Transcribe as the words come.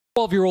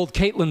12-year-old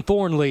Caitlin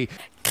Thornley,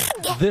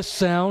 this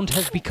sound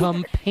has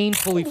become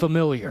painfully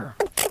familiar.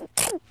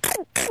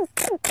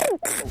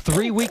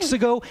 3 weeks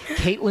ago,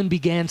 Caitlin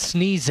began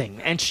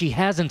sneezing, and she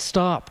hasn't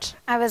stopped.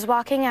 I was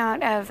walking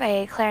out of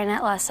a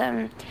clarinet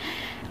lesson.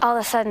 All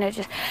of a sudden,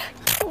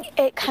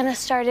 it kind of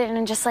started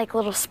in just like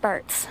little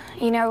spurts.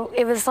 You know,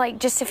 it was like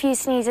just a few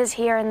sneezes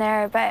here and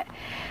there, but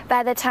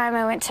by the time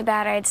I went to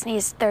bed, I had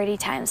sneezed 30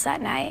 times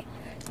that night.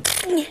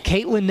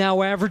 Caitlin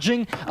now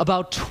averaging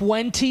about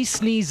 20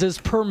 sneezes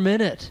per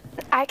minute.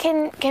 I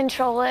can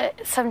control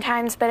it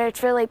sometimes, but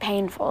it's really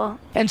painful.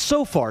 And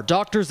so far,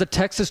 doctors at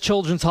Texas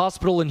Children's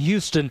Hospital in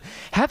Houston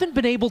haven't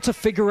been able to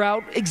figure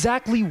out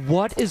exactly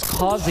what is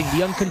causing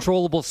the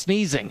uncontrollable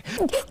sneezing,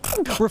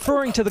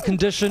 referring to the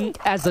condition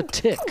as a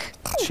tic.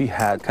 She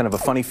had kind of a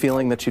funny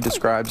feeling that she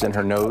describes in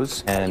her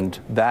nose, and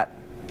that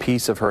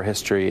piece of her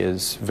history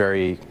is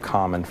very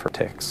common for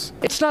tics.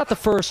 It's not the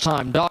first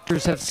time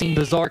doctors have seen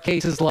bizarre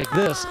cases like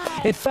this.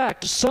 In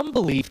fact, some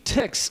believe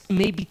tics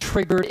may be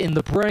triggered in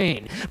the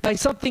brain by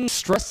something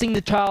stressing the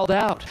child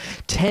out.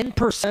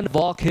 10% of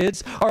all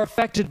kids are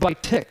affected by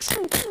tics.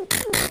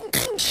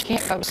 She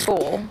can't go to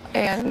school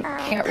and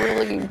can't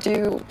really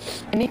do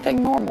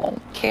anything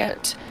normal.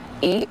 Can't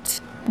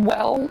eat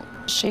well.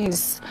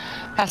 She's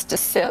has to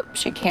sip.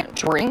 She can't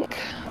drink.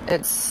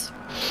 It's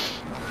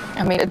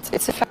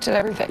affected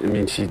everything. I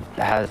mean, she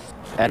has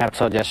an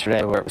episode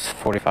yesterday where it was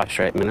 45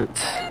 straight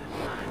minutes.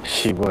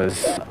 She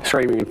was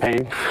screaming in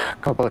pain a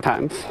couple of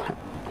times.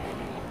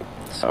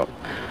 So,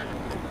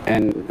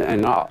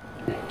 and all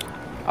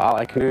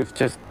I can do is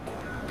just,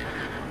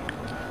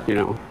 you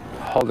know,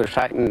 hold her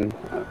tight and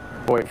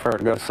wait for her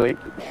to go to sleep.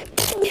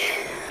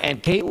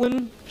 And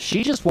Caitlin,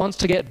 she just wants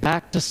to get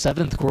back to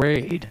 7th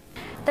grade.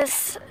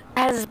 This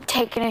has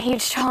taken a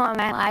huge toll on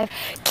my life.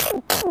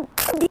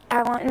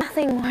 I want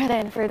nothing more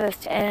than for this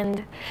to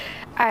end.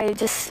 I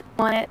just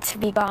want it to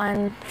be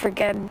gone for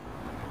good.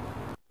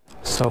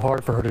 So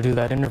hard for her to do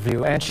that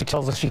interview, and she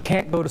tells us she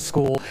can't go to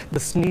school.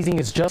 The sneezing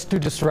is just too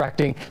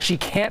distracting. She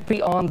can't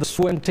be on the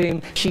swim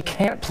team. She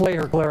can't play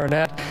her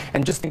clarinet.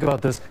 And just think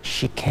about this,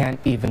 she can't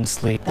even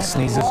sleep. The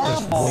sneezes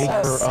just wake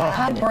her up.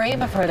 How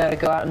brave of her, though, to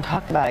go out and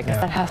talk about it,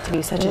 because that has to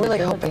be such a really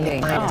difficult hoping they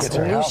thing. find a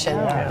solution.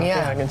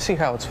 Yeah, I can see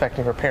how it's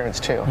affecting her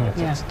parents, too.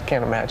 Just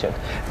can't imagine.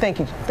 Thank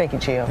you,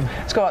 Gio.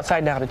 Let's go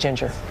outside now to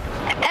Ginger.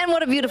 And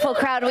what a beautiful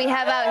crowd we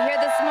have out here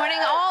this morning,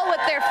 all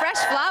with their fresh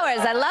flowers.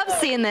 I love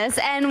seeing this,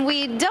 and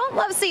we don't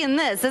love seeing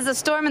this. This is a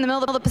storm in the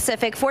middle of the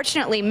Pacific.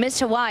 Fortunately,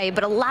 missed Hawaii,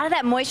 but a lot of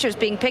that moisture is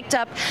being picked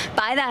up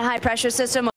by that high pressure system.